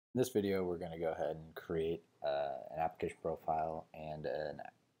In this video, we're going to go ahead and create an application profile and an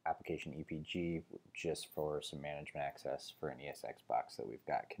application EPG just for some management access for an ESX box that we've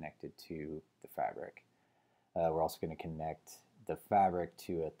got connected to the fabric. We're also going to connect the fabric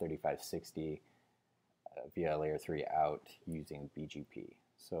to a 3560 via layer 3 out using BGP.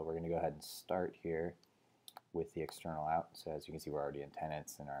 So we're going to go ahead and start here with the external out. So as you can see, we're already in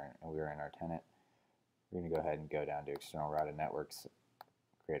tenants and we're in our tenant. We're going to go ahead and go down to external routed networks,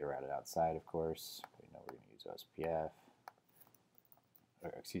 create a routed outside, of course. We know we're going to use OSPF, or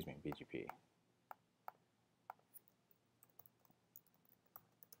excuse me, BGP.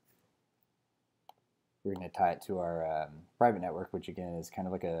 We're going to tie it to our private network, which again is kind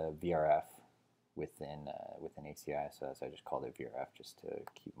of like a VRF within ACI. So as I just called it VRF, just to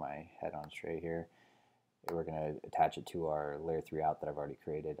keep my head on straight here. We're going to attach it to our layer 3 out that I've already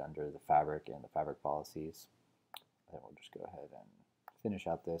created under the fabric and the fabric policies. Then we'll just go ahead and finish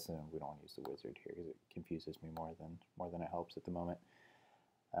out this, and we don't want to use the wizard here because it confuses me more than it helps at the moment.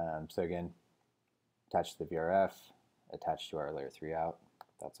 So again, attach to the VRF, attach to our layer 3 out.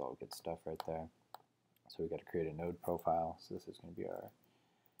 That's all good stuff right there. So we've got to create a node profile. So this is going to be our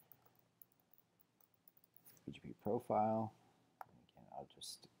BGP profile. And again, I'll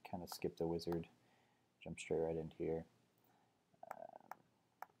just kind of skip the wizard, jump straight right into here.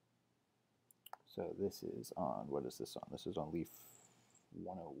 So this is on, what is this on? This is on leaf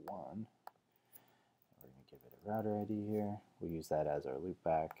 101. We're going to give it a router ID here. We'll use that as our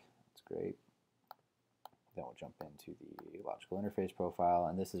loopback. That's great. Then we'll jump into the logical interface profile,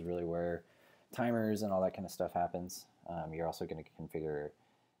 and this is really where timers and all that kind of stuff happens. You're also going to configure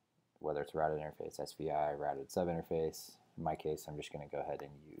whether it's routed interface, SVI, routed subinterface. In my case, I'm just going to go ahead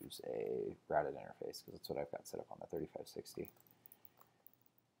and use a routed interface because that's what I've got set up on the 3560.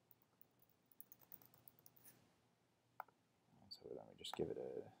 So then we just give it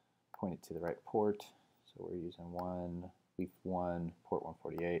a, point it to the right port. So we're using leaf 1, port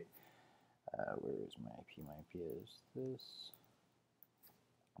 148. Where is my IP? My IP is this.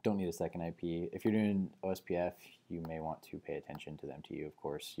 Don't need a second IP. If you're doing OSPF, you may want to pay attention to the MTU, of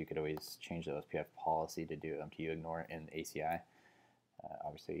course. You could always change the OSPF policy to do MTU ignore in ACI.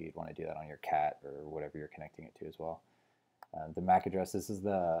 Obviously, you'd want to do that on your CAT or whatever you're connecting it to as well. The MAC address, this is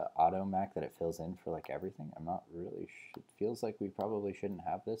the auto MAC that it fills in for like everything. I'm not really, it feels like we probably shouldn't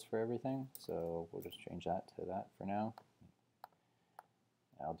have this for everything, so we'll just change that to that for now.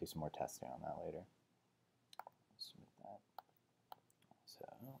 I'll do some more testing on that later. Submit that. So,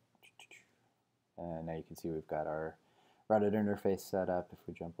 and now you can see we've got our routed interface set up. If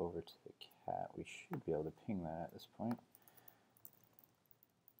we jump over to the CAT, we should be able to ping that at this point.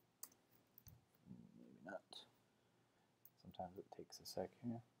 Maybe not. Sometimes it takes a sec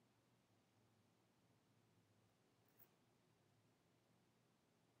here.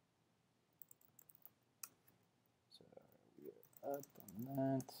 So we are up on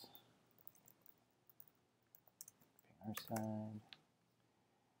that. Ping our side.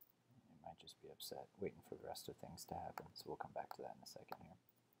 It might just be upset waiting for the rest of things to happen. So we'll come back to that in a second here.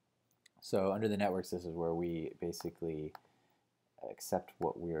 So under the networks, this is where we basically accept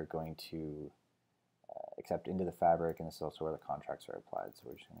what we are going to accept into the fabric, and this is also where the contracts are applied. So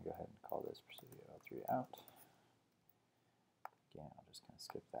we're just going to go ahead and call this Presidio L3 out. Again, I'll just kind of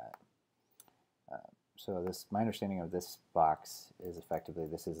skip that. So this, my understanding of this box is effectively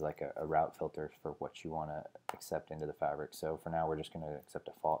this is like a route filter for what you want to accept into the fabric. So for now, we're just going to accept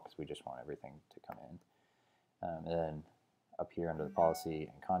default because we just want everything to come in. And then up here under the policy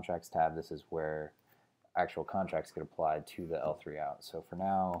and contracts tab, this is where actual contracts get applied to the L3 out. So for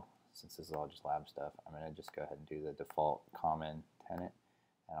now, since this is all just lab stuff, I'm going to just go ahead and do the default common tenant,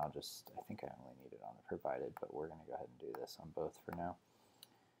 and I'll just, I think I only need it on the provided, but we're going to go ahead and do this on both for now,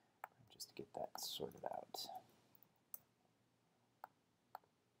 just to get that sorted out.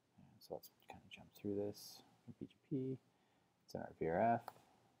 And so let's kind of jump through this. BGP, it's in our VRF.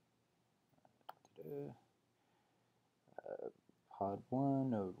 Pod 1,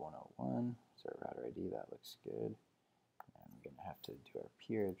 node 101, so our router ID, that looks good. And we're going to have to do our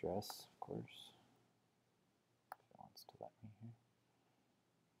peer address, of course, if it wants to let me here.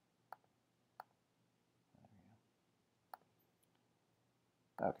 There we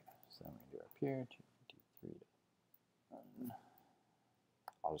go. Okay, so then we can do our peer, 253.1.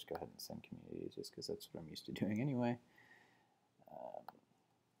 I'll just go ahead and send communities just because that's what I'm used to doing anyway.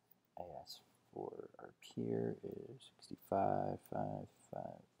 AS for our peer is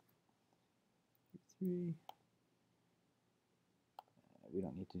 65.5.5.3. We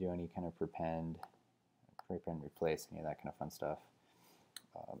don't need to do any kind of prepend replace, any of that kind of fun stuff.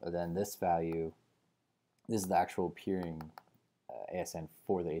 But then this value, this is the actual peering ASN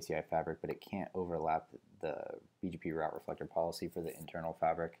for the ACI fabric, but it can't overlap the BGP route reflector policy for the internal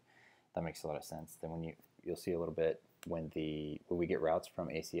fabric. That makes a lot of sense. Then when you'll see a little bit when we get routes from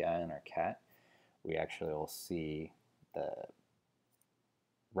ACI and our CAT, we actually will see the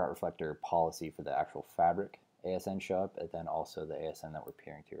route reflector policy for the actual fabric ASN show up, and then also the ASN that we're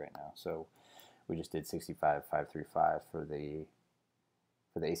peering to right now. So we just did 65.535 for the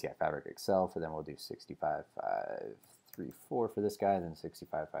ACI fabric itself, and then we'll do 65.534 for this guy, and then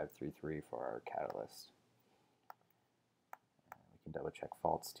 65.533 for our catalyst. We can double check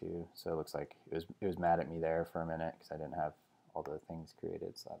faults too. So it looks like it was mad at me there for a minute because I didn't have all the things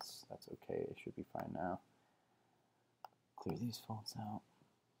created. So that's okay. It should be fine now. Clear these faults out.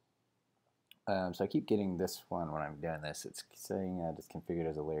 So I keep getting this one when I'm doing this. It's saying that it's configured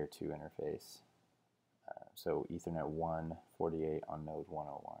as a layer 2 interface. So Ethernet 148 on node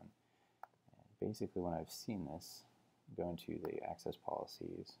 101. And basically when I've seen this, go into the access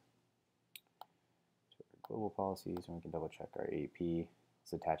policies, to our global policies, and we can double check our AEP.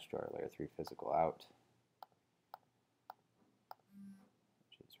 It's attached to our layer 3 physical out,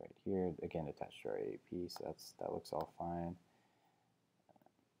 which is right here, again attached to our AEP, so that looks all fine.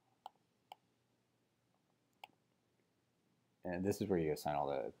 And this is where you assign all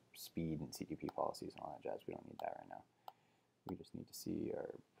the speed and CTP policies and all that jazz. We don't need that right now. We just need to see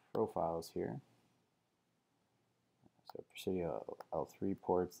our profiles here. So Presidio L3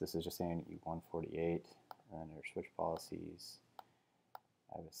 ports, this is just saying E148, and then your switch policies,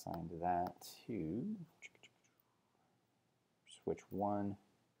 I've assigned that to switch 1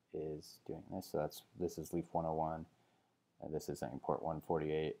 is doing this, so this is leaf 101, and this is saying port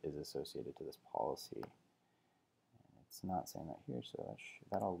 148 is associated to this policy. It's not saying that here, so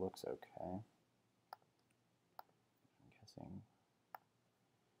that all looks okay. I'm guessing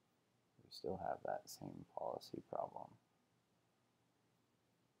we still have that same policy problem.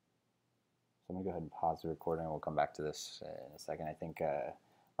 So I'm going to go ahead and pause the recording, and we'll come back to this in a second. I think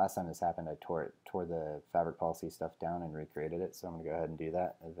last time this happened, I tore the fabric policy stuff down and recreated it, so I'm going to go ahead and do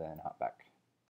that and then hop back.